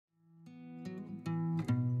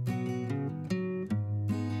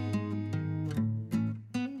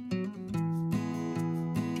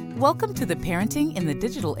Welcome to the Parenting in the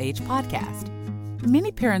Digital Age podcast.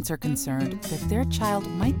 Many parents are concerned that their child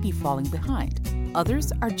might be falling behind.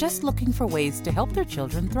 Others are just looking for ways to help their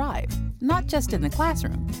children thrive, not just in the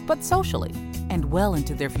classroom, but socially and well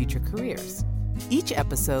into their future careers. Each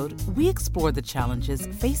episode, we explore the challenges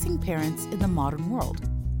facing parents in the modern world,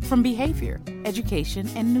 from behavior, education,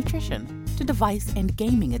 and nutrition to device and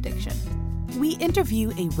gaming addiction. We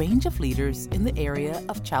interview a range of leaders in the area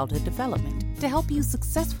of childhood development to help you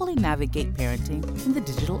successfully navigate parenting in the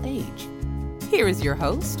digital age. Here is your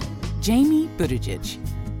host, Jamie Buttigieg.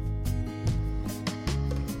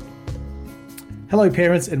 Hello,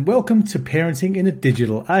 parents, and welcome to Parenting in a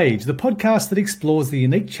Digital Age, the podcast that explores the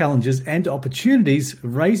unique challenges and opportunities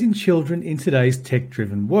of raising children in today's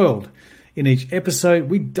tech-driven world. In each episode,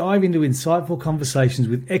 we dive into insightful conversations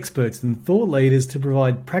with experts and thought leaders to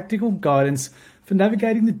provide practical guidance for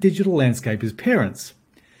navigating the digital landscape as parents.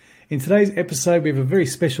 In today's episode, we have a very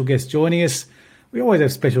special guest joining us. We always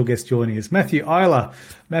have special guests joining us. Matthew Eyler.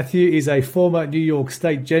 Matthew is a former New York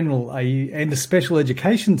State General and a special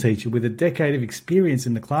education teacher with a decade of experience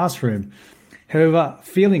in the classroom. However,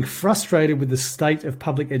 feeling frustrated with the state of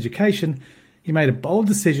public education, he made a bold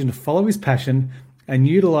decision to follow his passion and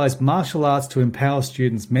utilize martial arts to empower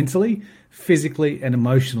students mentally, physically, and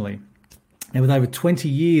emotionally. And with over 20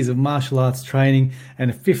 years of martial arts training and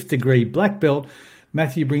a 5th degree black belt,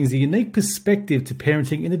 Matthew brings a unique perspective to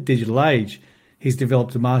parenting in the digital age. He's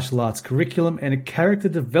developed a martial arts curriculum and a character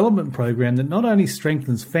development program that not only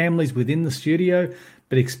strengthens families within the studio,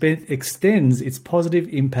 but extends its positive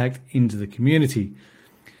impact into the community.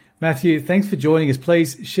 Matthew, thanks for joining us.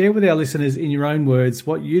 Please share with our listeners in your own words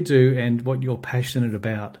what you do and what you're passionate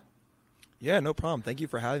about. Yeah, no problem. Thank you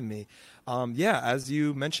for having me. As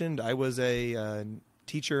you mentioned, I was a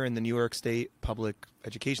teacher in the New York State public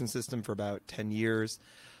education system for about 10 years.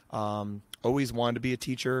 Always wanted to be a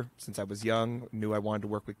teacher since I was young, knew I wanted to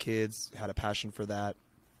work with kids, had a passion for that.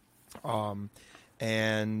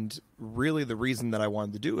 And really the reason that I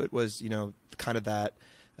wanted to do it was, kind of that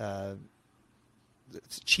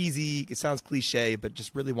it's cheesy, it sounds cliche, but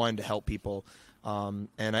just really wanting to help people. And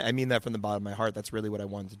I mean that from the bottom of my heart. That's really what I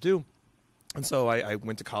wanted to do. And so I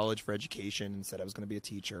went to college for education and said I was going to be a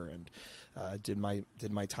teacher and did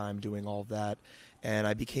my time doing all of that. And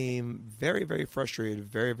I became very, very frustrated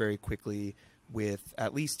very, very quickly with,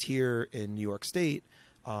 at least here in New York State,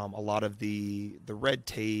 a lot of the red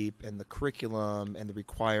tape and the curriculum and the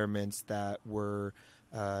requirements that were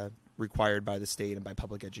required by the state and by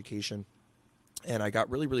public education. And I got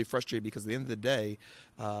really, really frustrated because at the end of the day,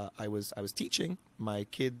 I was teaching. My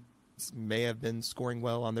kids may have been scoring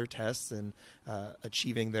well on their tests and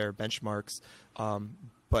achieving their benchmarks,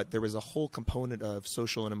 but there was a whole component of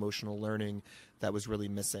social and emotional learning that was really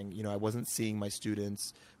missing. I wasn't seeing my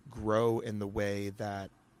students grow in the way that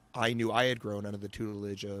I knew I had grown under the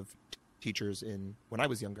tutelage of teachers when I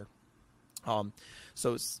was younger.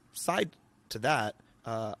 So side to that,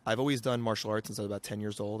 I've always done martial arts since I was about 10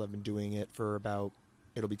 years old. I've been doing it for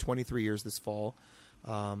it'll be 23 years this fall.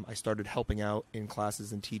 I started helping out in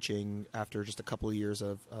classes and teaching after just a couple of years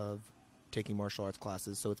of taking martial arts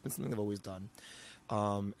classes. So it's been something I've always done.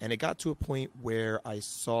 And it got to a point where I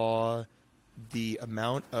saw the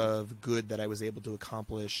amount of good that I was able to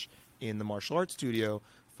accomplish in the martial arts studio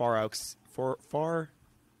far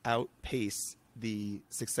outpace the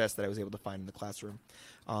success that I was able to find in the classroom.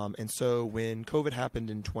 And so when COVID happened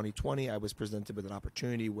in 2020, I was presented with an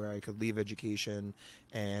opportunity where I could leave education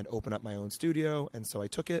and open up my own studio. And so I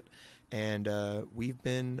took it, and we've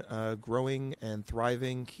been growing and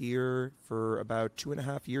thriving here for about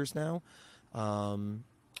 2.5 years now.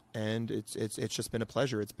 And it's just been a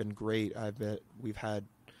pleasure. It's been great. We've had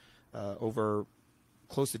over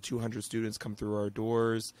close to 200 students come through our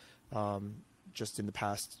doors just in the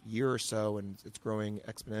past year or so, and it's growing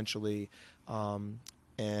exponentially.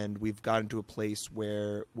 And we've gotten to a place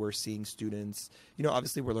where we're seeing students,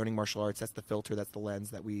 obviously we're learning martial arts. That's the filter, that's the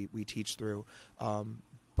lens that we teach through.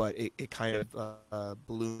 But it kind of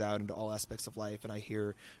balloons out into all aspects of life. And I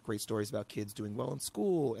hear great stories about kids doing well in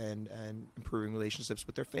school and improving relationships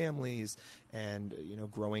with their families and,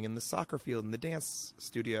 growing in the soccer field and the dance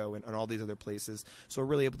studio and all these other places. So we're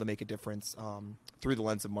really able to make a difference through the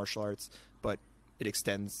lens of martial arts, but it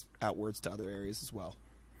extends outwards to other areas as well.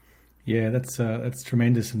 Yeah, that's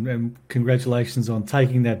tremendous, and congratulations on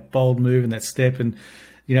taking that bold move and that step, and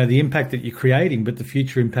the impact that you're creating, but the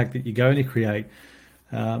future impact that you're going to create.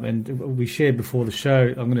 And we shared before the show.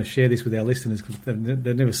 I'm going to share this with our listeners because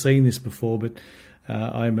they've never seen this before. But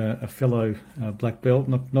I'm a fellow black belt,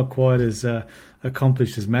 not quite as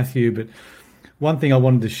accomplished as Matthew, but one thing I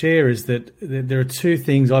wanted to share is that there are two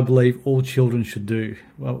things I believe all children should do.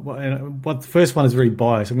 The first one is very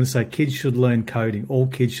biased. I'm going to say kids should learn coding. All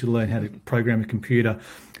kids should learn how to program a computer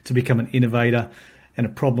to become an innovator and a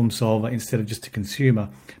problem solver instead of just a consumer.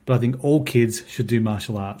 But I think all kids should do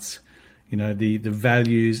martial arts. The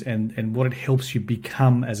values and what it helps you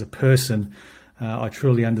become as a person. I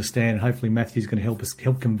truly understand. Hopefully Matthew's going to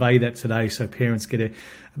help convey that today, so parents get a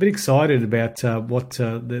bit excited about what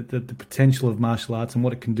the potential of martial arts and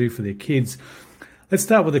what it can do for their kids. Let's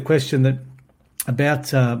start with a question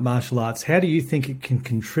about martial arts. How do you think it can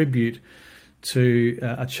contribute to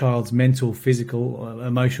a child's mental, physical,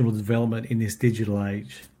 emotional development in this digital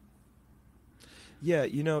age? Yeah,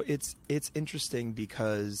 it's interesting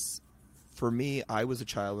because for me, I was a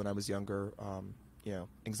child when I was younger.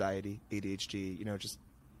 Anxiety, ADHD, just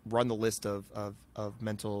run the list of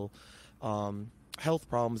mental health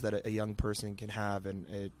problems that a young person can have,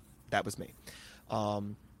 and that was me.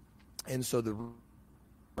 And so the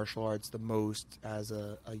martial arts, the most as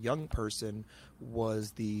a young person,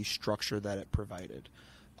 was the structure that it provided.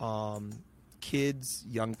 Kids,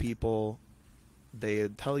 young people, they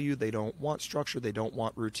tell you they don't want structure, they don't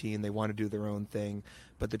want routine, they want to do their own thing.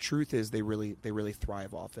 But the truth is they really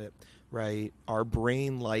thrive off it, right? Our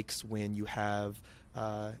brain likes when you have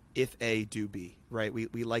if A, do B, right?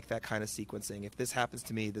 We like that kind of sequencing. If this happens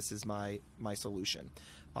to me, this is my solution.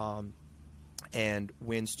 And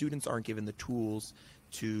when students aren't given the tools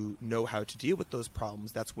to know how to deal with those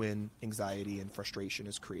problems, that's when anxiety and frustration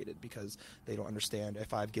is created, because they don't understand,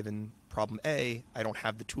 if I've given problem A, I don't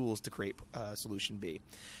have the tools to create solution B.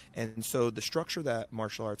 And so the structure that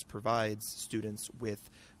martial arts provides students with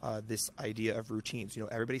this idea of routines.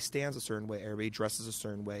 Everybody stands a certain way, everybody dresses a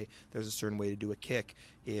certain way, there's a certain way to do a kick.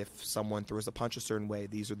 If someone throws a punch a certain way,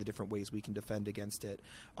 these are the different ways we can defend against it.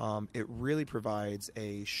 It really provides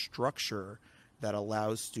a structure that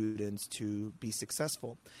allows students to be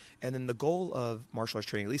successful. And then the goal of martial arts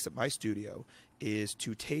training, at least at my studio, is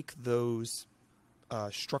to take those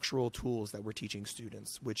structural tools that we're teaching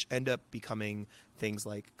students, which end up becoming things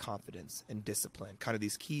like confidence and discipline, kind of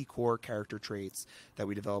these key core character traits that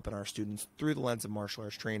we develop in our students through the lens of martial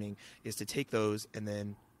arts training, is to take those and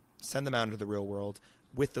then send them out into the real world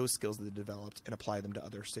with those skills that they developed and apply them to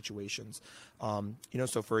other situations.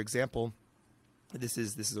 So for example, this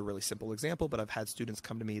is a really simple example, but I've had students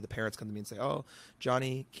come to me, the parents come to me and say, "Oh,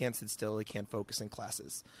 Johnny can't sit still, he can't focus in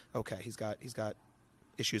classes." Okay, he's got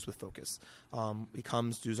issues with focus. He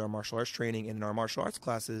comes, does our martial arts training, and in our martial arts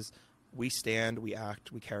classes, we stand, we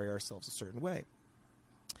act, we carry ourselves a certain way.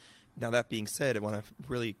 Now, that being said, I want to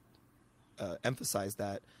really emphasize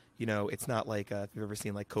that, it's not like if you've ever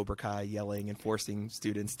seen like Cobra Kai yelling and forcing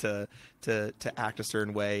students to act a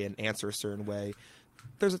certain way and answer a certain way.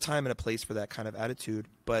 There's a time and a place for that kind of attitude,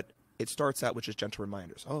 but it starts out with just gentle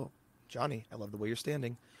reminders. "Oh, Johnny, I love the way you're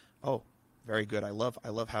standing. Oh, very good. I love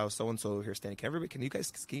how so-and-so here standing. Can you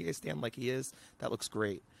guys stand like he is? That looks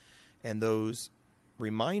great." And those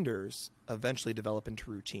reminders eventually develop into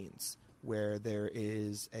routines where there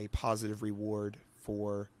is a positive reward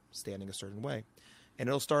for standing a certain way. And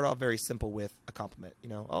it'll start off very simple with a compliment.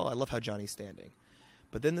 "Oh, I love how Johnny's standing."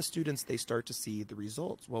 But then the students, they start to see the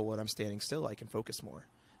results. Well, when I'm standing still, I can focus more.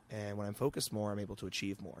 And when I'm focused more, I'm able to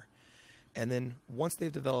achieve more. And then once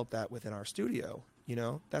they've developed that within our studio,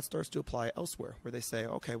 that starts to apply elsewhere, where they say,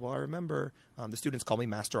 "Okay, well, I remember," the students call me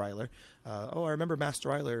Master Eyler. "I remember Master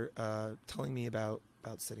Eyler telling me about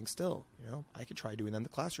sitting still. I could try doing that in the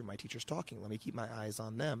classroom. My teacher's talking. Let me keep my eyes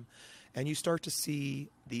on them." And you start to see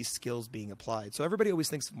these skills being applied. So everybody always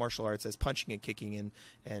thinks of martial arts as punching and kicking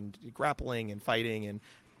and grappling and fighting, and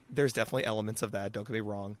there's definitely elements of that, don't get me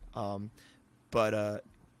wrong. But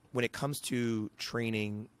when it comes to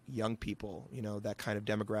training young people, that kind of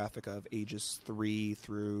demographic of ages 3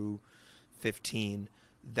 through 15,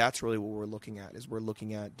 that's really what we're looking at, is we're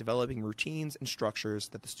looking at developing routines and structures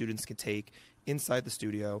that the students can take inside the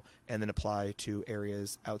studio and then apply to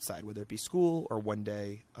areas outside, whether it be school or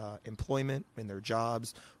one-day employment in their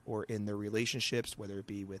jobs or in their relationships, whether it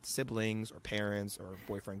be with siblings or parents or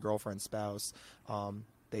boyfriend, girlfriend, spouse.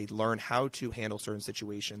 They learn how to handle certain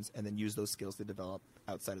situations and then use those skills they develop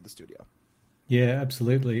outside of the studio. Yeah,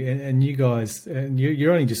 absolutely. And you guys,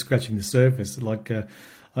 you're only just scratching the surface. Like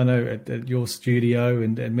I know at your studio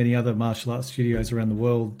and many other martial arts studios around the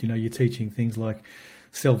world, you're teaching things like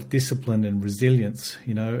self-discipline and resilience,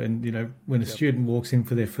 and, when a student walks in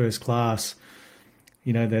for their first class,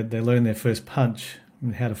 they learn their first punch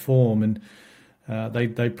and how to form, and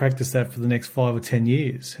they practice that for the next 5 or 10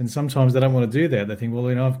 years. And sometimes they don't want to do that. They think, well,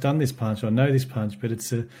 I've done this punch, I know this punch, but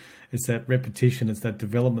it's It's that repetition, it's that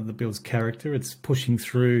development that builds character. It's pushing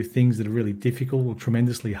through things that are really difficult or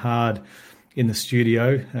tremendously hard in the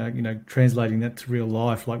studio, translating that to real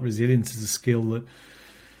life. Like resilience is a skill that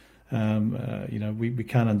we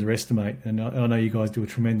can't underestimate. And I know you guys do a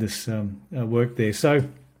tremendous work there. So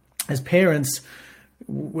as parents,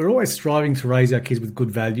 we're always striving to raise our kids with good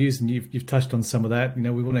values, and you've touched on some of that.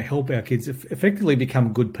 We want to help our kids effectively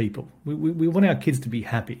become good people. We want our kids to be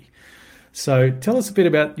happy. So tell us a bit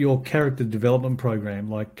about your character development program.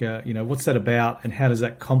 What's that about, and how does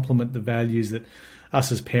that complement the values that us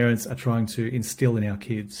as parents are trying to instill in our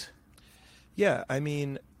kids? Yeah, I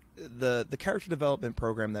mean, the character development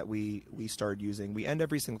program that we started using, we end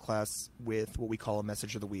every single class with what we call a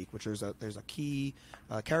message of the week, which there's a key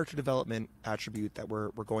character development attribute that we're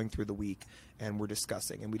going through the week and we're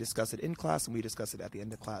discussing. And we discuss it in class and we discuss it at the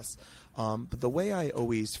end of class. But the way I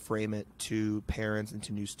always frame it to parents and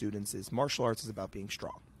to new students is martial arts is about being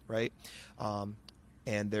strong, right?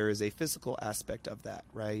 And there is a physical aspect of that,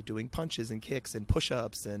 right? Doing punches and kicks and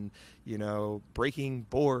push-ups and, breaking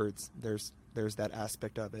boards. There's that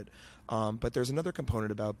aspect of it. But there's another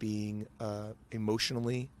component about being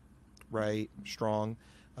emotionally, right, strong,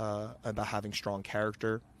 about having strong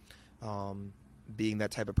character, being that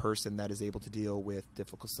type of person that is able to deal with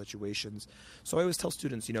difficult situations. So I always tell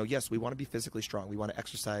students, yes, we want to be physically strong. We want to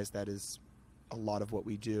exercise. That is a lot of what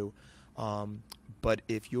we do. But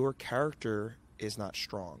if your character is not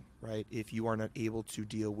strong, right, if you are not able to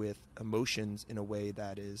deal with emotions in a way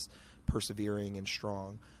that is persevering and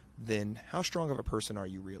strong, then how strong of a person are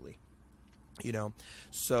you really?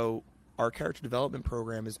 So our character development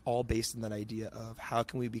program is all based on that idea of how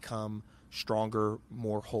can we become stronger,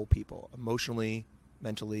 more whole people, emotionally,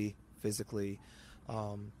 mentally, physically,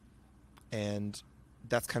 and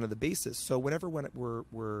that's kind of the basis. So whenever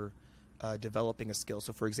we're developing a skill.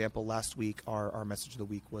 So for example, last week, our message of the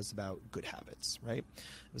week was about good habits, right?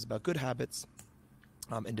 It was about good habits.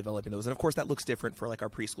 And developing those. And of course that looks different for like our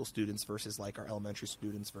preschool students versus like our elementary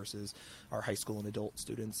students versus our high school and adult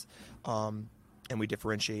students. And we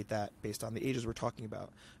differentiate that based on the ages we're talking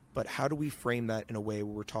about. But how do we frame that in a way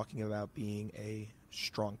where we're talking about being a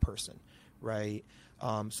strong person, right?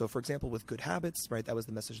 So for example, with good habits, right, that was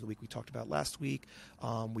the message of the week we talked about last week.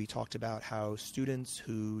 We talked about how students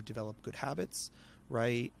who develop good habits,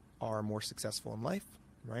 right, are more successful in life,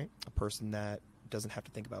 right? A person that doesn't have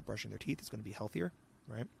to think about brushing their teeth is going to be healthier.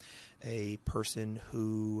 Right? A person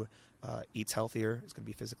who eats healthier is going to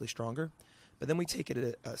be physically stronger. But then we take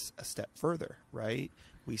it a step further, right?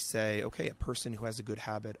 We say, okay, a person who has a good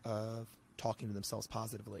habit of talking to themselves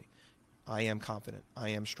positively. I am confident. I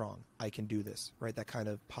am strong. I can do this, right? That kind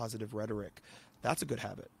of positive rhetoric. That's a good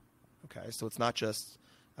habit. Okay, so it's not just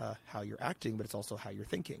how you're acting, but it's also how you're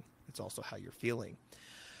thinking. It's also how you're feeling.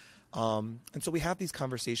 And so we have these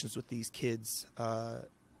conversations with these kids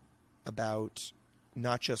about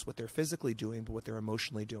not just what they're physically doing, but what they're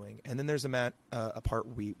emotionally doing. And then there's a part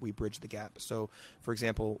where we bridge the gap. So, for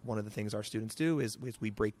example, one of the things our students do is we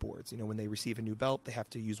break boards. When they receive a new belt, they have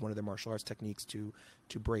to use one of their martial arts techniques to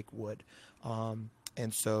break wood.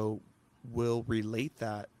 And so we'll relate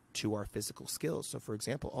that to our physical skills. So, for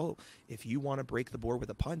example, if you want to break the board with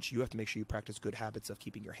a punch, you have to make sure you practice good habits of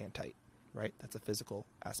keeping your hand tight. Right? That's a physical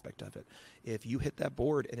aspect of it. If you hit that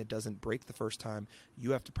board and it doesn't break the first time,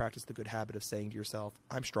 you have to practice the good habit of saying to yourself,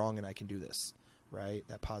 I'm strong and I can do this, right?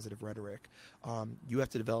 That positive rhetoric. You have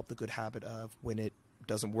to develop the good habit of when it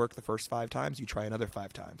doesn't work the first 5 times, you try another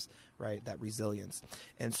 5 times, right? That resilience.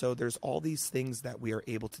 And so there's all these things that we are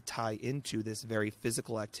able to tie into this very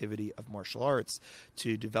physical activity of martial arts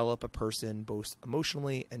to develop a person both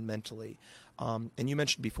emotionally and mentally. And you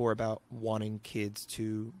mentioned before about wanting kids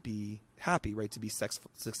to be happy, right? To be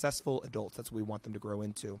successful adults. That's what we want them to grow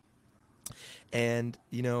into. And,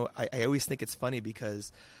 I always think it's funny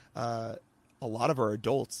because a lot of our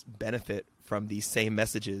adults benefit from these same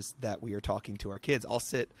messages that we are talking to our kids. I'll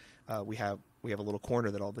sit, we have a little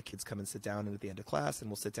corner that all the kids come and sit down in at the end of class, and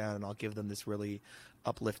we'll sit down and I'll give them this really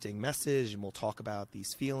uplifting message, and we'll talk about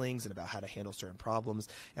these feelings and about how to handle certain problems.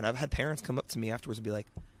 And I've had parents come up to me afterwards and be like,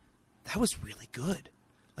 that was really good.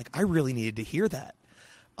 Like, I really needed to hear that.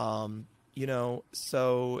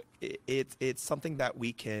 So it's something that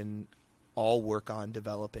we can all work on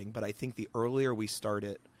developing. But I think the earlier we start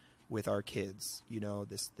it with our kids,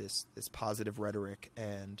 this positive rhetoric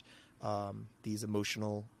and these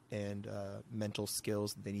emotional and mental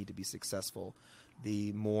skills that they need to be successful,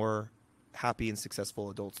 the more happy and successful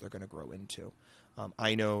adults they're going to grow into.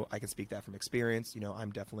 I know I can speak that from experience.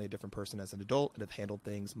 I'm definitely a different person as an adult and have handled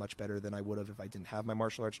things much better than I would have if I didn't have my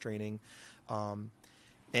martial arts training.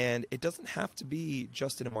 And it doesn't have to be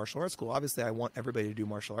just in a martial arts school. Obviously, I want everybody to do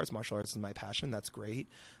martial arts. Martial arts is my passion. That's great.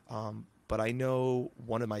 But I know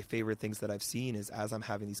one of my favorite things that I've seen is as I'm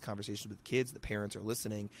having these conversations with kids, the parents are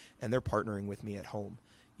listening and they're partnering with me at home.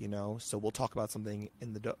 So we'll talk about something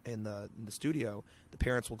in the studio. The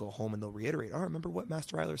parents will go home and they'll reiterate, "Oh, remember what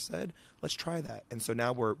Master Eyler said? Let's try that." And so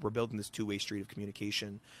now we're building this two-way street of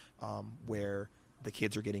communication, where the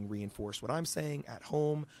kids are getting reinforced what I'm saying at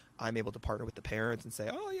home. I'm able to partner with the parents and say,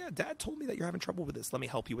 "Oh yeah, Dad told me that you're having trouble with this. Let me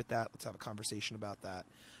help you with that. Let's have a conversation about that."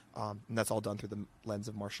 And that's all done through the lens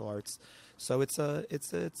of martial arts. So it's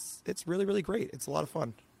really, really great. It's a lot of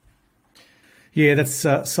fun. Yeah, that's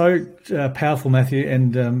so powerful, Matthew,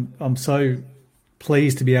 and I'm so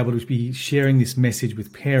pleased to be able to be sharing this message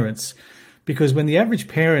with parents, because when the average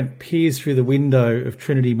parent peers through the window of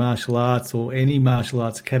Trinity Martial Arts or any martial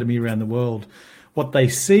arts academy around the world, what they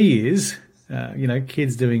see is,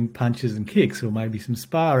 kids doing punches and kicks, or maybe some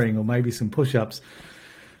sparring, or maybe some push-ups.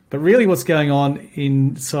 But really what's going on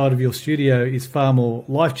inside of your studio is far more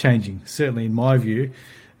life-changing, certainly in my view.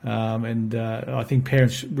 And I think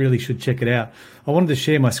parents really should check it out. I wanted to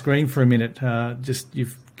share my screen for a minute.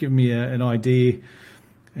 You've given me an idea,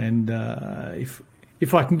 and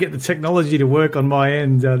if I can get the technology to work on my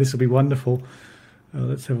end, this will be wonderful.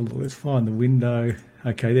 Let's have a look. Let's find the window.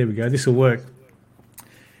 Okay, there we go. This will work.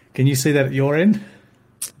 Can you see that at your end?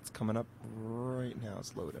 It's coming up right now.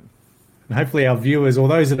 It's loading. And hopefully our viewers, or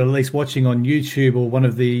those that are at least watching on YouTube or one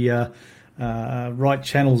of the right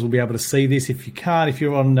channels, will be able to see this. If you can't, if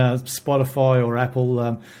you're on Spotify or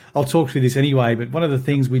Apple, I'll talk through this anyway. But one of the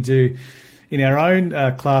things we do in our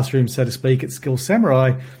own classroom, so to speak, at Skill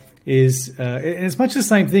Samurai is, and it's much the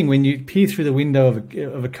same thing. When you peer through the window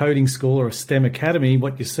of a coding school or a STEM academy,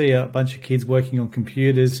 what you see are a bunch of kids working on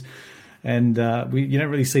computers, and you don't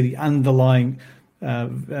really see the underlying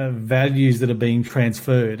values that are being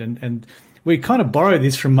transferred. And we kind of borrow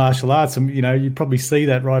this from martial arts, and you probably see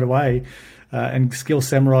that right away. And Skill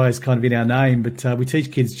Samurai is kind of in our name, but we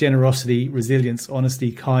teach kids generosity, resilience,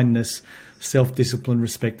 honesty, kindness, self-discipline,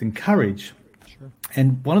 respect, and courage. Sure.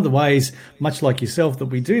 And one of the ways, much like yourself, that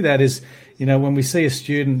we do that is, when we see a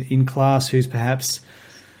student in class who's perhaps,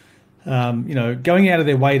 going out of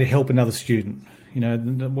their way to help another student.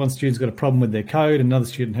 One student's got a problem with their code, another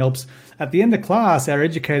student helps. At the end of class, our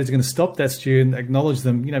educators are going to stop that student, acknowledge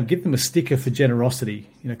them, give them a sticker for generosity,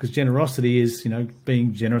 because generosity is,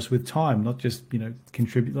 being generous with time, not just,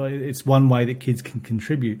 contribute. It's one way that kids can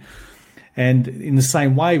contribute. And in the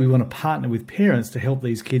same way, we want to partner with parents to help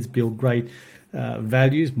these kids build great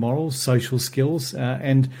values, morals, social skills,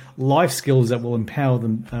 and life skills that will empower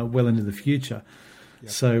them well into the future.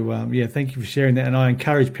 Yep. So, thank you for sharing that. And I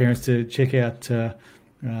encourage parents to check out,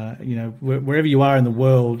 wherever you are in the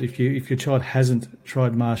world, if your child hasn't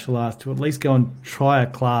tried martial arts, to at least go and try a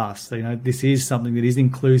class. This is something that is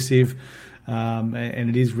inclusive, and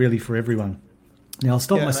it is really for everyone. Now, I'll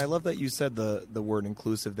stop. And I love that you said the word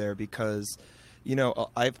inclusive there, because,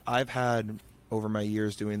 I've had, over my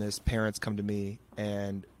years doing this, parents come to me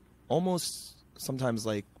and almost sometimes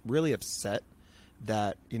really upset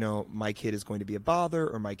that, my kid is going to be a bother,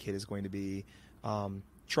 or my kid is going to be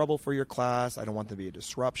trouble for your class. I don't want them to be a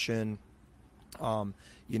disruption.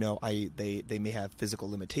 They may have physical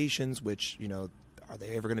limitations, which, are they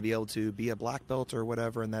ever going to be able to be a black belt or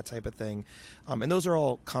whatever, and that type of thing. And those are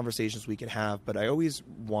all conversations we can have, but I always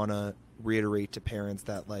want to reiterate to parents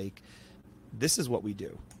that, this is what we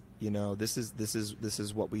do. This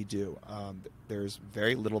is what we do. There's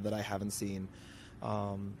very little that I haven't seen.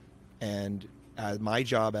 And my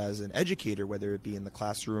job as an educator, whether it be in the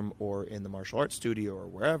classroom or in the martial arts studio or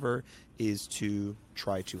wherever, is to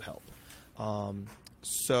try to help.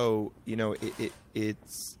 So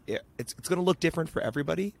it's going to look different for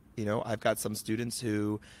everybody. I've got some students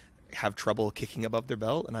who have trouble kicking above their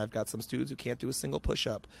belt, and I've got some students who can't do a single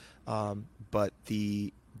push-up. But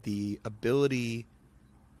the ability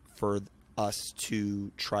for us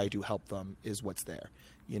to try to help them is what's there.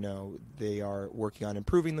 They are working on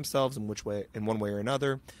improving themselves in one way or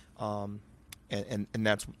another. And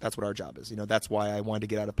that's what our job is. That's why I wanted to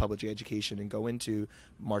get out of public education and go into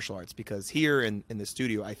martial arts, because here in the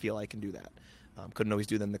studio, I feel I can do that. Couldn't always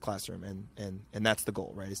do that in the classroom. And that's the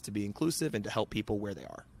goal, right? Is to be inclusive and to help people where they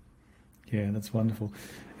are. Yeah, that's wonderful.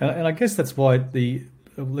 And I guess that's why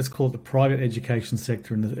let's call it the private education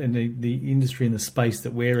sector and the industry and the space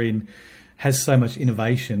that we're in has so much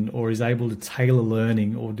innovation, or is able to tailor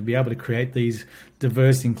learning, or to be able to create these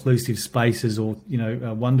diverse, inclusive spaces, or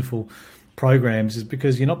wonderful programs, is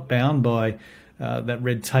because you're not bound by that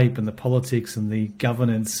red tape and the politics and the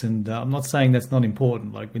governance. And I'm not saying that's not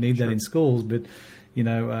important. We need that in schools, but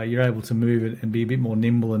you're able to move it and be a bit more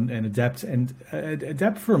nimble and adapt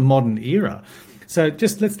for a modern era. So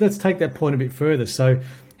just let's take that point a bit further. So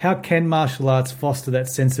how can martial arts foster that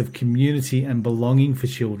sense of community and belonging for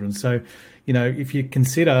children? So, if you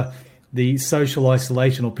consider the social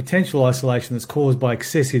isolation or potential isolation that's caused by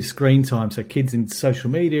excessive screen time, so kids in social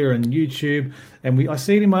media and YouTube, and I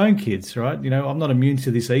see it in my own kids, right? I'm not immune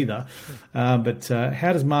to this either. But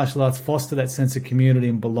how does martial arts foster that sense of community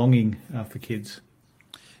and belonging for kids?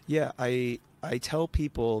 Yeah, I tell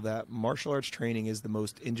people that martial arts training is the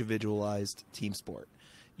most individualized team sport.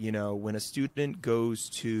 When a student goes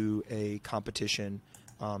to a competition,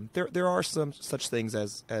 there are some such things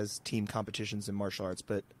as team competitions in martial arts,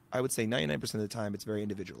 but I would say 99% of the time it's very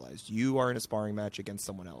individualized. You are in a sparring match against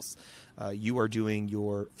someone else. You are doing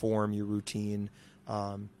your form, your routine,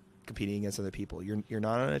 competing against other people. You're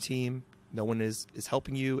not on a team. No one is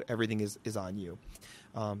helping you. Everything is on you.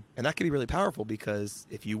 And that can be really powerful because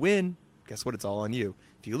if you win, guess what? It's all on you.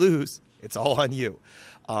 If you lose, it's all on you.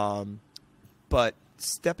 But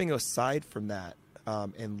stepping aside from that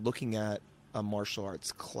and looking at a martial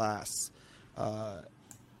arts class,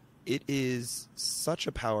 it is such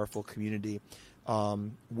a powerful community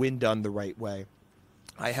when done the right way.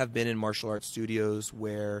 I have been in martial arts studios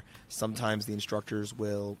where sometimes the instructors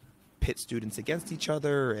will pit students against each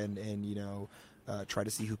other and try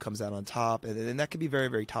to see who comes out on top. And that can be very,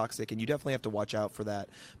 very toxic, and you definitely have to watch out for that.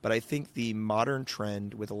 But I think the modern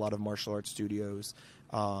trend with a lot of martial arts studios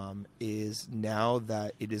is now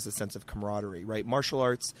that it is a sense of camaraderie, right? Martial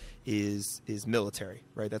arts is military,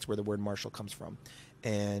 right? That's where the word martial comes from.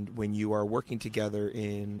 And when you are working together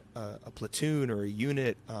in a platoon or a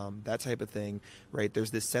unit, that type of thing, right, there's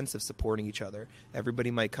this sense of supporting each other. Everybody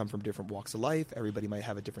might come from different walks of life. Everybody might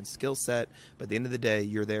have a different skill set. But at the end of the day,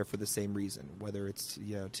 you're there for the same reason, whether it's,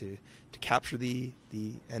 to capture the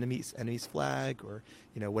enemy's flag or,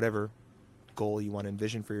 whatever goal you want to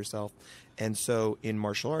envision for yourself. And so in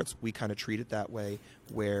martial arts, we kind of treat it that way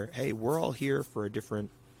where, hey, we're all here for a different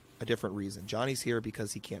reason. Johnny's here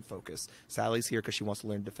because he can't focus. Sally's here because she wants to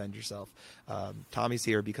learn to defend herself. Tommy's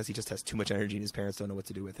here because he just has too much energy and his parents don't know what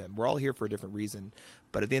to do with him. We're all here for a different reason,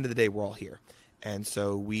 but at the end of the day, we're all here. And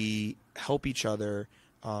so we help each other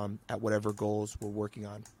at whatever goals we're working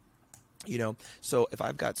on. So if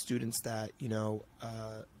I've got students that,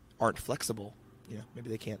 aren't flexible, maybe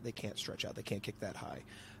they can't stretch out, they can't kick that high.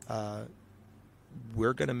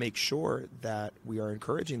 We're going to make sure that we are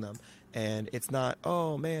encouraging them. And it's not,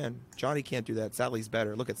 oh, man, Johnny can't do that. Sally's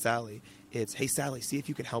better. Look at Sally. It's, hey, Sally, see if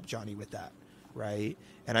you can help Johnny with that, right?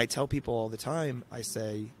 And I tell people all the time,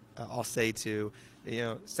 I'll say to,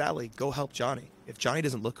 Sally, go help Johnny. If Johnny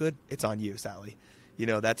doesn't look good, it's on you, Sally.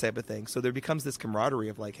 That type of thing. So there becomes this camaraderie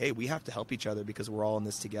of like, hey, we have to help each other because we're all in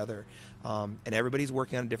this together. And everybody's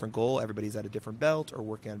working on a different goal. Everybody's at a different belt or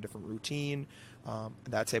working on a different routine,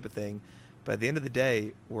 that type of thing. But at the end of the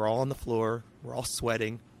day, we're all on the floor, we're all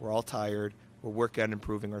sweating, we're all tired, we're working on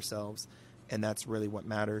improving ourselves, and that's really what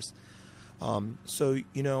matters. So,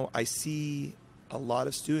 I see a lot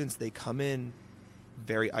of students, they come in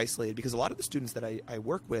very isolated because a lot of the students that I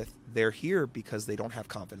work with, they're here because they don't have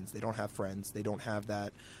confidence, they don't have friends, they don't have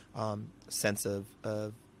that sense of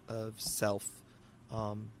self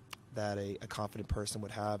that a confident person would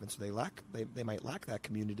have, and so they might lack that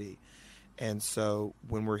community. And so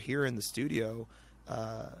when we're here in the studio,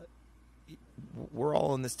 we're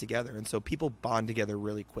all in this together. And so people bond together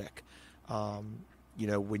really quick. When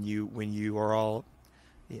you are all,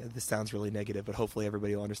 this sounds really negative, but hopefully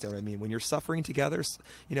everybody will understand what I mean. When you're suffering together,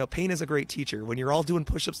 pain is a great teacher. When you're all doing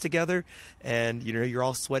push-ups together and, you're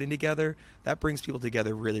all sweating together, that brings people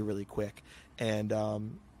together really, really quick. And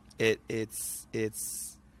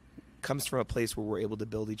it's comes from a place where we're able to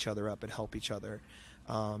build each other up and help each other.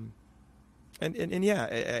 And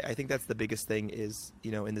yeah, I think that's the biggest thing is,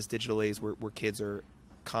 in this digital age where kids are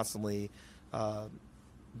constantly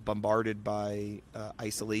bombarded by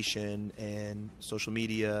isolation and social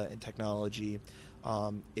media and technology,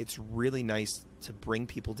 it's really nice to bring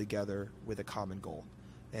people together with a common goal.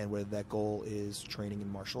 And whether that goal is training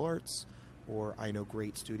in martial arts, or I know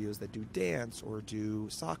great studios that do dance or do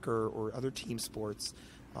soccer or other team sports,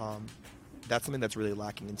 that's something that's really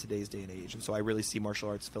lacking in today's day and age. And so I really see martial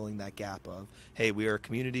arts filling that gap of, hey, we are a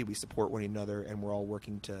community, we support one another, and we're all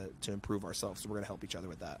working to improve ourselves. So we're going to help each other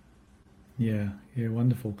with that. Yeah,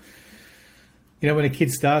 wonderful. When a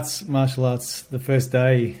kid starts martial arts, the first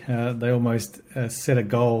day, they almost set a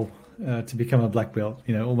goal to become a black belt,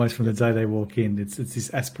 almost from the day they walk in. It's this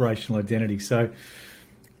aspirational identity. So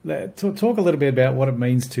talk a little bit about what it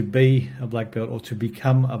means to be a black belt or to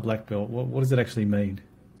become a black belt. What does it actually mean?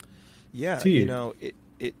 Yeah, to you?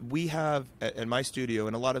 we have at my studio,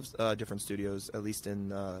 and a lot of different studios, at least in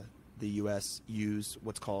the U.S., use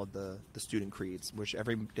what's called the student creeds, which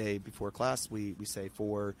every day before class we say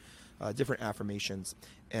 4 different affirmations.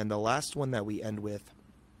 And the last one that we end with,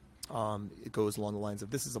 it goes along the lines of,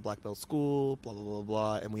 this is a black belt school, blah, blah, blah,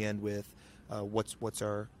 blah. And we end with, what's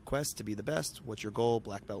our quest to be the best? What's your goal?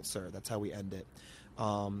 Black belt, sir. That's how we end it.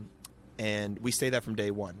 And we say that from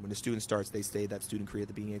day one. When the student starts, they say that student creed at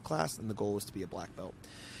the beginning of class, and the goal is to be a black belt.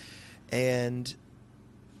 And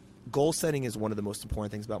goal setting is one of the most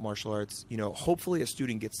important things about martial arts. You know, hopefully a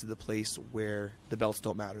student gets to the place where the belts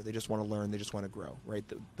don't matter. They just want to learn. They just want to grow, right?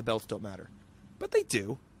 The belts don't matter. But they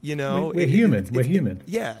do, you know. We're human. We're human.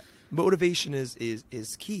 Yeah. Motivation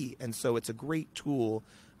is key. And so it's a great tool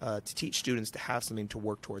to teach students to have something to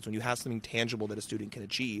work towards. When you have something tangible that a student can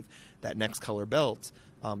achieve, that next color belt,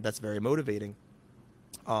 that's very motivating.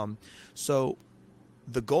 So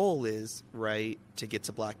the goal is, right, to get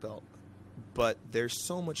to black belt. But there's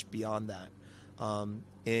so much beyond that.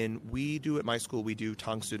 And we do at my school, we do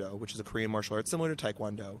Tang Soo Do, which is a Korean martial art similar to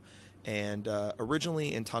Taekwondo. And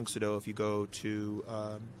originally in Tang Soo Do, if you go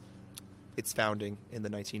to its founding in the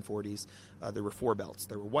 1940s, there were 4 belts.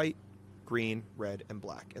 There were white, green, red, and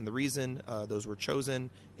black. And the reason those were chosen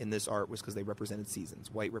in this art was because they represented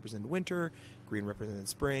seasons. White represented winter, green represented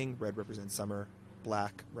spring, red represented summer,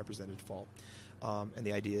 black represented fall. And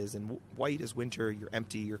the idea is, in white is winter, you're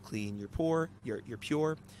empty, you're clean, you're poor, you're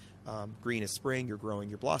pure. Green is spring, you're growing,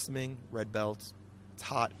 you're blossoming. Red belt, it's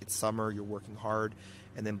hot, it's summer, you're working hard.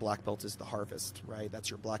 And then black belt is the harvest, right? That's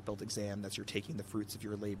your black belt exam. That's your taking the fruits of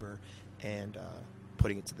your labor and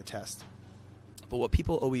putting it to the test. But what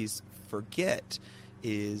people always forget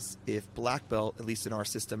is, if black belt, at least in our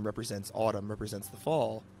system, represents autumn, represents the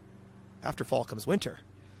fall, after fall comes winter,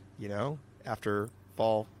 you know? After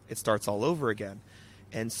fall, it starts all over again.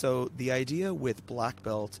 And so the idea with black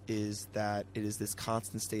belt is that it is this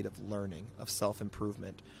constant state of learning, of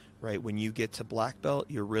self-improvement, right? When you get to black belt,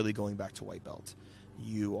 you're really going back to white belt.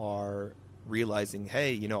 You are realizing,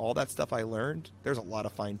 hey, you know, all that stuff I learned, there's a lot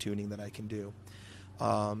of fine-tuning that I can do.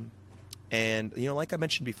 And, you know, like I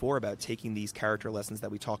mentioned before about taking these character lessons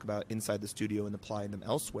that we talk about inside the studio and applying them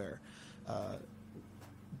elsewhere,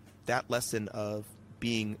 that lesson of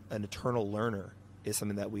being an eternal learner is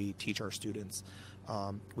something that we teach our students.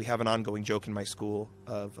 We have an ongoing joke in my school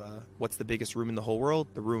of what's the biggest room in the whole world?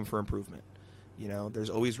 The room for improvement. You know, there's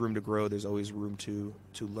always room to grow. There's always room to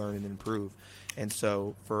learn and improve. And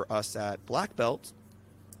so for us at black belt,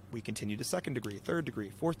 we continue to 2nd degree, 3rd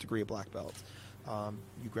degree, 4th degree of black belt.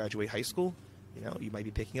 You graduate high school, you know, you might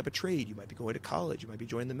be picking up a trade. You might be going to college. You might be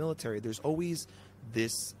joining the military. There's always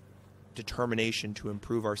this determination to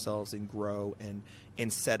improve ourselves and grow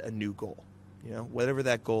and set a new goal. You know, whatever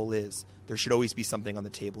that goal is, there should always be something on the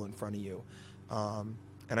table in front of you.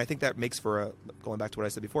 And I think that makes for going back to what I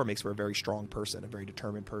said before, makes for a very strong person, a very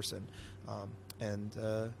determined person.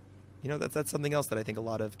 You know, that's something else that I think a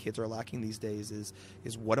lot of kids are lacking these days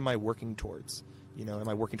is what am I working towards? You know, am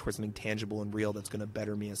I working towards something tangible and real that's going to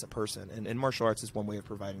better me as a person? And martial arts is one way of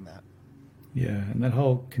providing that. Yeah, and that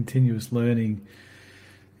whole continuous learning,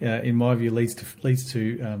 in my view, leads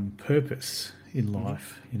to purpose in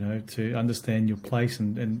life. You know, to understand your place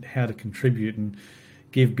and how to contribute and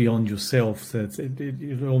give beyond yourself. So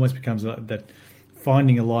it almost becomes that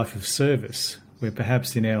finding a life of service, where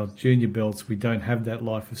perhaps in our junior belts we don't have that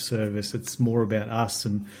life of service. It's more about us,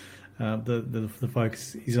 and the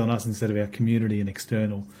focus is on us instead of our community and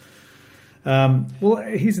external. Well,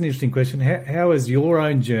 here's an interesting question. How has your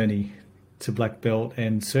own journey to black belt,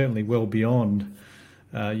 and certainly well beyond,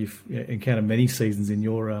 you've encountered many seasons in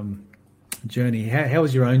your journey, how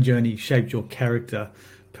has your own journey shaped your character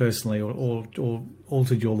personally, or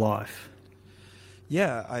altered your life?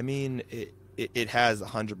 Yeah, I mean, it has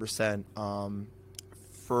 100%.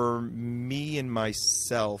 For me and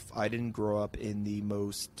myself, I didn't grow up in the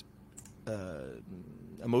most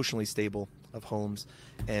emotionally stable of homes.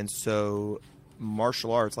 And so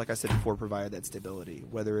martial arts, like I said before, provided that stability,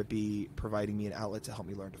 whether it be providing me an outlet to help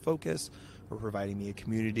me learn to focus, or providing me a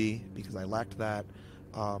community because I lacked that.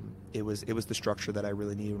 It was the structure that I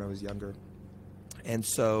really needed when I was younger. And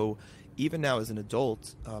so even now as an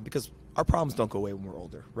adult, because our problems don't go away when we're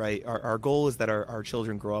older, right? Our goal is that our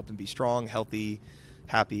children grow up and be strong, healthy,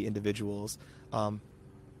 happy individuals.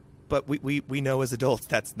 But we know as adults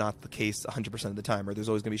that's not the case 100% of the time, right? There's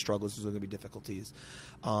always going to be struggles, there's always going to be difficulties.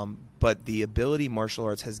 But the ability martial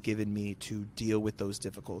arts has given me to deal with those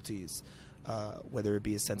difficulties, whether it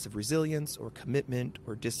be a sense of resilience or commitment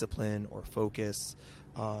or discipline or focus,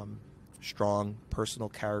 strong personal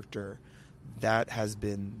character, that has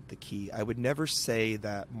been the key. I would never say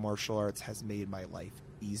that martial arts has made my life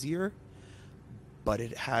easier, but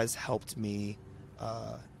it has helped me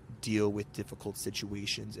deal with difficult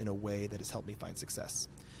situations in a way that has helped me find success.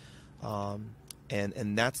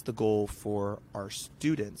 And that's the goal for our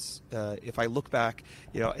students. If I look back,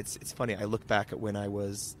 it's funny. I look back at when I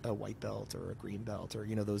was a white belt or a green belt, or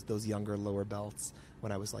those younger lower belts,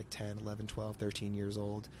 when I was like 10, 11, 12, 13 years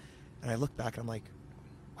old, and I look back and I'm like,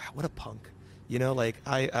 wow, what a punk.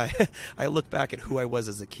 I look back at who I was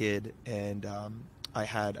as a kid, and I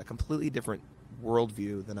had a completely different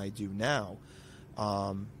worldview than I do now.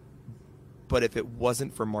 But if it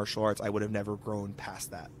wasn't for martial arts, I would have never grown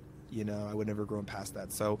past that. I would never grown past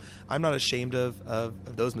that. So I'm not ashamed of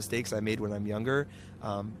those mistakes I made when I'm younger.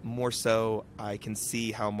 More so, I can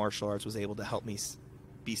see how martial arts was able to help me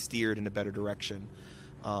be steered in a better direction.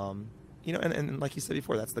 And like you said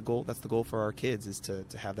before, that's the goal. That's the goal for our kids, is to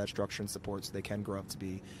have that structure and support so they can grow up to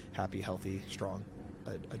be happy, healthy, strong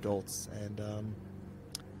adults. And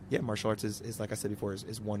martial arts is like I said before,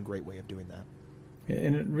 is one great way of doing that.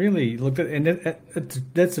 And it really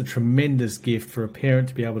that's a tremendous gift for a parent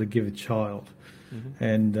to be able to give a child. Mm-hmm.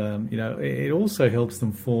 And it also helps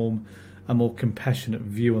them form a more compassionate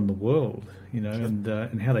view on the world, sure.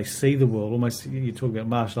 And how they see the world. Almost, you talk about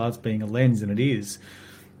martial arts being a lens, and it is,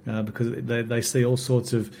 because they see all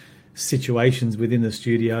sorts of situations within the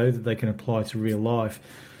studio that they can apply to real life.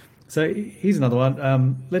 So here's another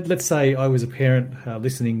one. Let's say I was a parent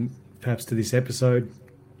listening perhaps to this episode,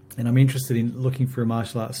 and I'm interested in looking for a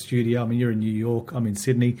martial arts studio. I mean, you're in New York, I'm in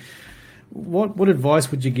Sydney. What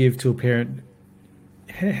advice would you give to a parent?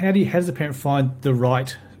 How does a parent find the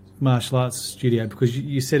right martial arts studio? Because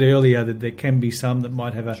you said earlier that there can be some that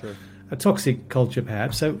might have a toxic culture,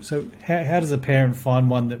 perhaps. So how does a parent find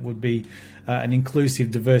one that would be an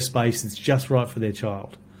inclusive, diverse space that's just right for their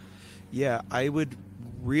child? Yeah, I would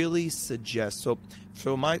really suggest.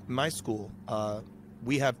 So my school.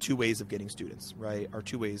 We have two ways of getting students, right? Our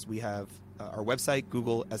two ways. We have our website,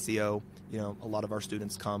 Google, SEO. A lot of our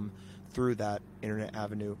students come through that internet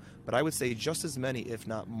avenue. But I would say just as many, if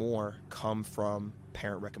not more, come from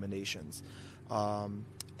parent recommendations.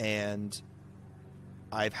 And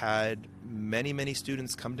I've had many, many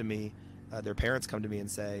students come to me, their parents come to me and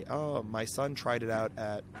say, oh, my son tried it out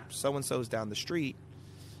at so-and-so's down the street.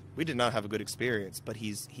 We did not have a good experience, but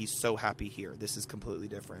he's so happy here. This is completely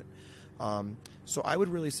different. So I would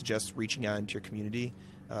really suggest reaching out into your community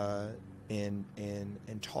and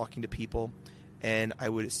talking to people. And I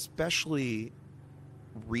would especially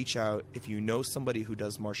reach out if you know somebody who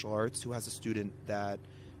does martial arts, who has a student that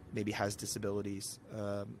maybe has disabilities.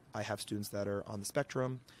 I have students that are on the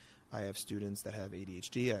spectrum. I have students that have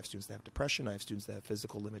ADHD. I have students that have depression. I have students that have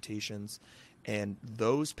physical limitations. And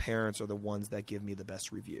those parents are the ones that give me the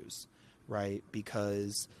best reviews, right?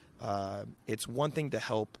 Because it's one thing to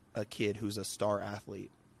help a kid who's a star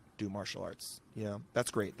athlete do martial arts. That's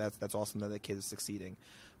great. That's awesome that kid is succeeding.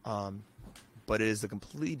 But it is a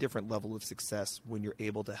completely different level of success when you're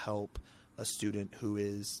able to help a student who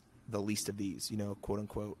is the least of these, quote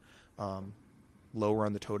unquote, lower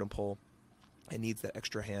on the totem pole and needs that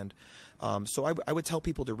extra hand. So I would tell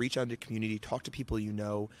people to reach out to the community, talk to people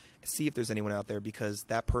see if there's anyone out there, because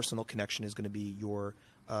that personal connection is going to be your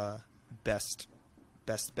best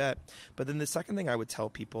bet. But then the second thing I would tell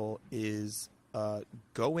people is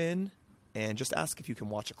go in and just ask if you can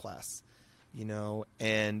watch a class,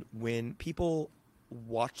 and when people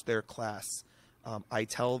watch their class, I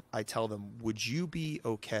tell them, would you be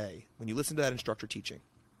okay when you listen to that instructor teaching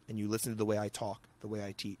and you listen to the way I talk, the way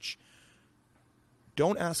I teach?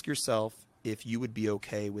 Don't ask yourself if you would be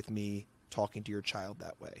okay with me talking to your child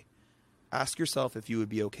that way. Ask yourself if you would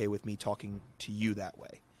be okay with me talking to you that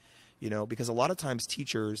way. Because a lot of times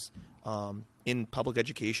teachers in public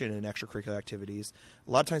education and extracurricular activities,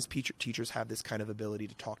 a lot of times teachers have this kind of ability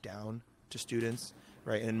to talk down to students,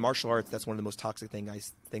 right? And in martial arts, that's one of the most toxic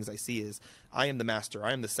things I see is, I am the master,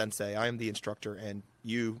 I am the sensei, I am the instructor, and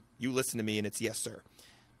you listen to me and it's yes, sir.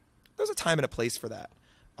 There's a time and a place for that.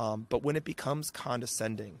 But when it becomes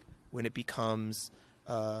condescending, when it becomes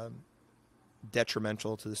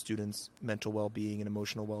detrimental to the students' mental well-being and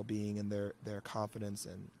emotional well-being and their confidence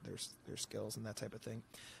and their skills and that type of thing,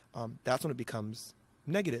 that's when it becomes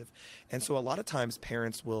negative. And so a lot of times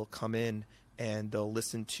parents will come in and they'll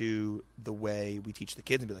listen to the way we teach the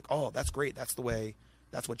kids and be like, oh, that's great. That's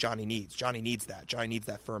what Johnny needs. Johnny needs that. Johnny needs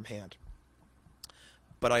that firm hand.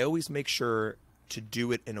 But I always make sure to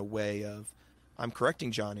do it in a way of, I'm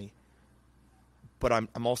correcting Johnny, but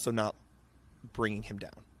I'm also not bringing him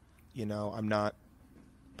down. I'm not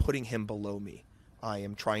putting him below me. I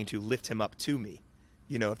am trying to lift him up to me,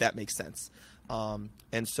 if that makes sense.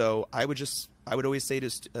 And so I would always say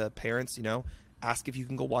to parents, ask if you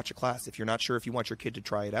can go watch a class. If you're not sure if you want your kid to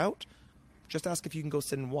try it out, just ask if you can go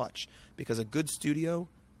sit and watch. Because a good studio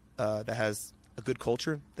that has a good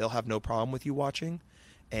culture, they'll have no problem with you watching.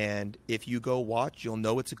 And if you go watch, you'll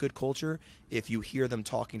know it's a good culture if you hear them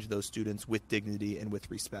talking to those students with dignity and with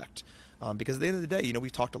respect. Because at the end of the day,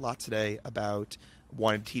 we've talked a lot today about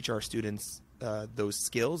wanting to teach our students those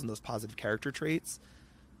skills and those positive character traits.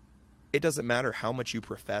 It doesn't matter how much you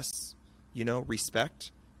profess,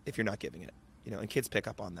 respect if you're not giving it, and kids pick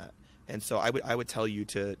up on that. And so I would tell you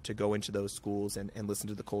to go into those schools and listen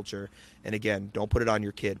to the culture. And again, don't put it on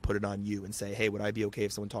your kid, put it on you and say, hey, would I be okay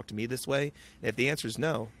if someone talked to me this way? And if the answer is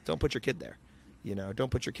no, don't put your kid there.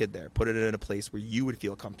 Don't put your kid there. Put it in a place where you would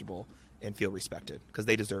feel comfortable and feel respected, because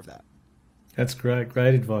they deserve that. That's great.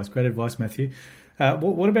 Great advice, Matthew.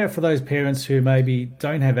 What about for those parents who maybe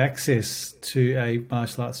don't have access to a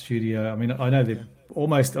martial arts studio? I mean, I know they're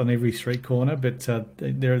almost on every street corner, but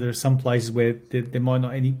there are some places where there might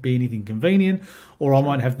not be anything convenient, or I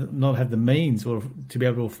might not have the means or to be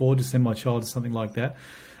able to afford to send my child to something like that.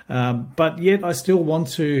 But yet I still want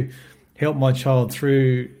to help my child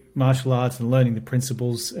through martial arts and learning the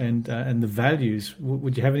principles and the values.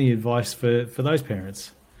 Would you have any advice for those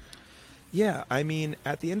parents? Yeah, I mean,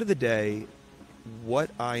 at the end of the day, what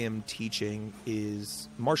I am teaching is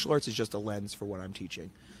martial arts is just a lens for what I'm teaching.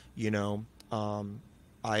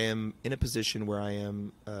 I am in a position where I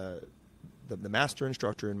am the master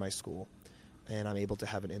instructor in my school, and I'm able to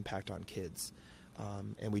have an impact on kids.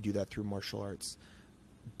 And we do that through martial arts.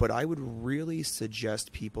 But I would really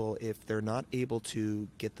suggest people, if they're not able to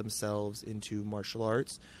get themselves into martial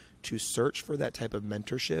arts, to search for that type of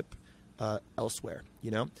mentorship elsewhere,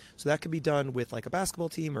 So that could be done with like a basketball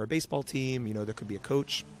team or a baseball team. There could be a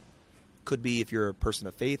coach. Could be, if you're a person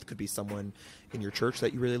of faith, could be someone in your church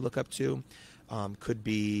that you really look up to. Could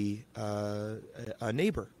be a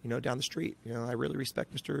neighbor, down the street. I really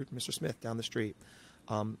respect Mr. Smith down the street.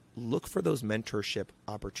 Look for those mentorship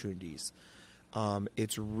opportunities.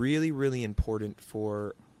 It's really, really important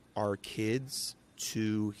for our kids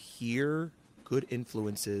to hear good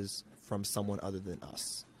influences from someone other than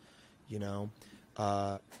us.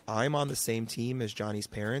 I'm on the same team as Johnny's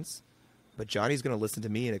parents, but Johnny's going to listen to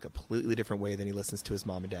me in a completely different way than he listens to his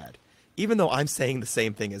mom and dad, even though I'm saying the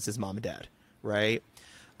same thing as his mom and dad, right?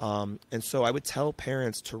 And so I would tell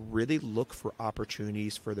parents to really look for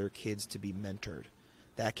opportunities for their kids to be mentored.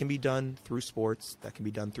 That can be done through sports. That can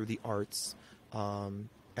be done through the arts.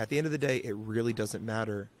 At the end of the day, it really doesn't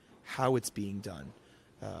matter how it's being done,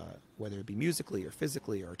 whether it be musically or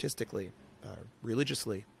physically or artistically,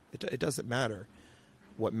 religiously. It doesn't matter.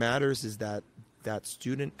 What matters is that that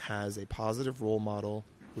student has a positive role model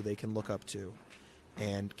who they can look up to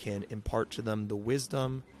and can impart to them the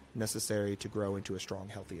wisdom necessary to grow into a strong,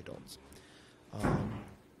 healthy adult.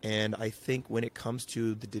 And I think when it comes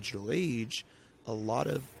to the digital age, a lot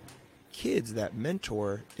of kids, that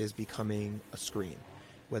mentor is becoming a screen,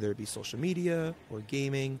 whether it be social media or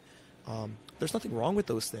gaming. There's nothing wrong with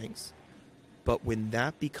those things. But when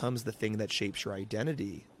that becomes the thing that shapes your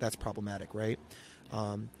identity, that's problematic, right?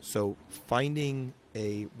 So finding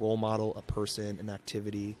a role model, a person, an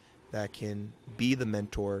activity that can be the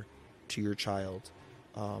mentor to your child,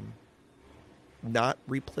 not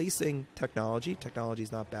replacing technology. Technology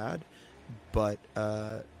is not bad, but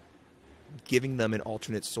giving them an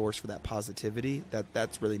alternate source for that positivity,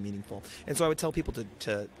 that's really meaningful. And so I would tell people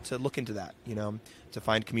to look into that, to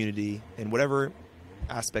find community in whatever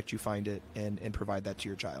aspect you find it, and provide that to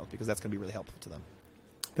your child, because that's going to be really helpful to them.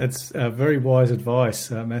 That's very wise advice,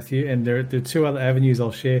 Matthew. And there are two other avenues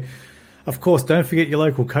I'll share. Of course, don't forget your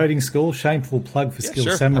local coding school. Shameful plug for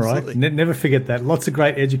Skills Samurai. Never forget that. Lots of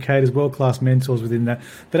great educators, world-class mentors within that.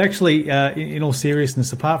 But actually, in all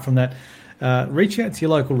seriousness, apart from that, reach out to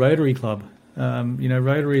your local Rotary Club.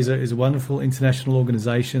 Rotary is a wonderful international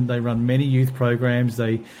organisation. They run many youth programs.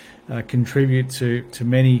 They contribute to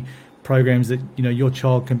many programs that your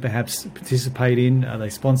child can perhaps participate in. They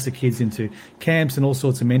sponsor kids into camps and all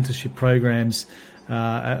sorts of mentorship programs,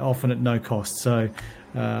 often at no cost. So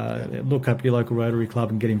look up your local Rotary Club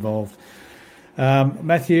and get involved.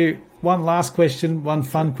 Matthew, one last question, one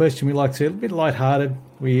fun question we like to, a bit lighthearted.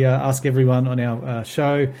 We ask everyone on our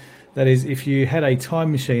show, that is, if you had a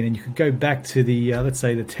time machine and you could go back to the, let's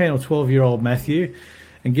say, the 10 or 12-year-old Matthew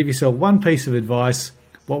and give yourself one piece of advice,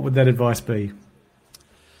 what would that advice be?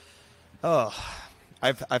 Oh,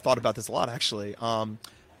 I've thought about this a lot, actually.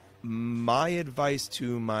 My advice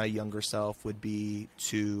to my younger self would be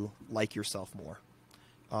to like yourself more.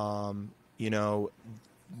 One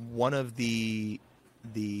of the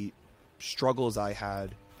struggles I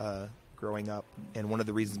had growing up, and one of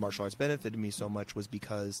the reasons martial arts benefited me so much, was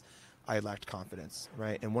because I lacked confidence,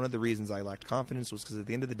 right? And one of the reasons I lacked confidence was because at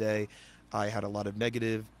the end of the day, I had a lot of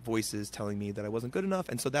negative voices telling me that I wasn't good enough.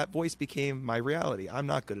 And so that voice became my reality. I'm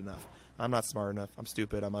not good enough. I'm not smart enough. I'm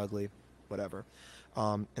stupid. I'm ugly, whatever.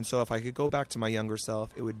 And so if I could go back to my younger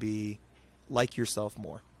self, it would be like yourself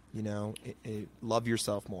more, love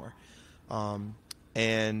yourself more.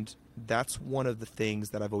 And that's one of the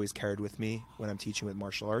things that I've always carried with me when I'm teaching with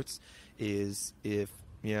martial arts is if,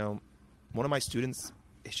 one of my students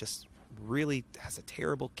is just really has a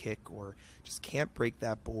terrible kick or just can't break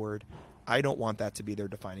that board, I don't want that to be their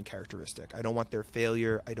defining characteristic. I don't want their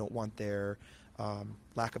failure. I don't want their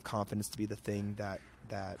lack of confidence to be the thing that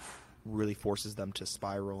really forces them to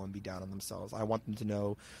spiral and be down on themselves. I want them to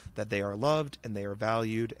know that they are loved and they are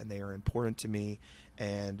valued and they are important to me.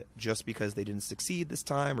 And just because they didn't succeed this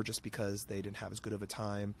time or just because they didn't have as good of a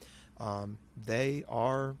time, they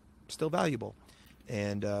are still valuable.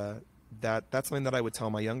 And that's something that I would tell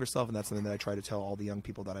my younger self, and that's something that I try to tell all the young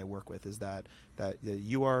people that I work with, is that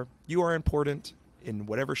you are important in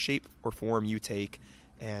whatever shape or form you take,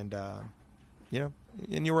 and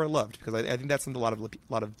and you are loved, because I think that's something a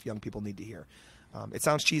lot of young people need to hear. It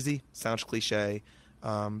sounds cheesy, sounds cliche,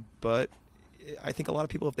 but I think a lot of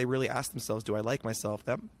people, if they really ask themselves, do I like myself,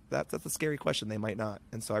 that's a scary question. They might not.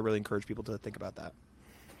 And so I really encourage people to think about that.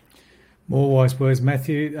 More wise words,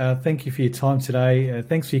 Matthew. Thank you for your time today.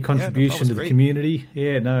 Thanks for your contribution to the community.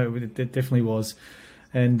 Yeah, no, it definitely was.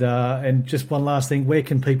 And just one last thing, where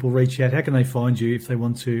can people reach out? How can they find you if they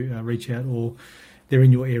want to reach out or they're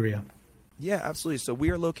in your area? Yeah, absolutely. So we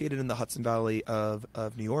are located in the Hudson Valley of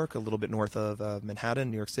New York, a little bit north of Manhattan,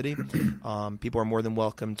 New York City. People are more than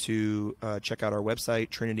welcome to check out our website,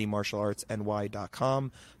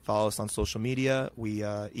 trinitymartialartsny.com. Follow us on social media. We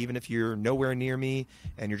even if you're nowhere near me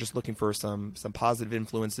and you're just looking for some positive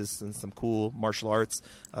influences and some cool martial arts,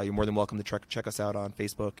 you're more than welcome to check us out on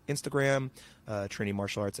Facebook, Instagram, Trinity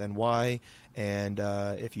Martial Arts NY. And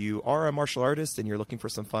if you are a martial artist and you're looking for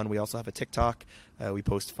some fun, we also have a TikTok. We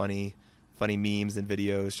post funny memes and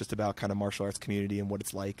videos just about kind of martial arts community and what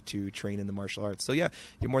it's like to train in the martial arts. So yeah,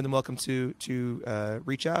 you're more than welcome to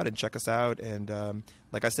reach out and check us out. And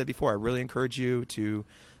like I said before, I really encourage you to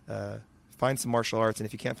find some martial arts. And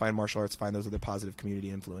if you can't find martial arts, find those other positive community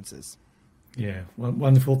influences. Yeah, well,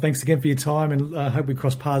 wonderful. Thanks again for your time, and I hope we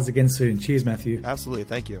cross paths again soon. Cheers, Matthew. Absolutely.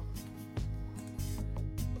 Thank you.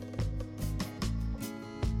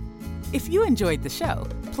 If you enjoyed the show,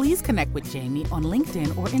 please connect with Jamie on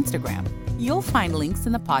LinkedIn or Instagram. You'll find links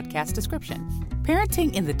in the podcast description.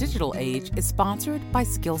 Parenting in the Digital Age is sponsored by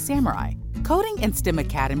Skill Samurai, Coding and STEM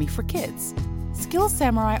Academy for Kids. Skill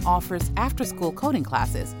Samurai offers after-school coding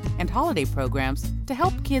classes and holiday programs to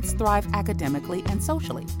help kids thrive academically and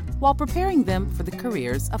socially while preparing them for the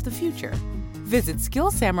careers of the future. Visit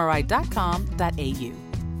skillsamurai.com.au.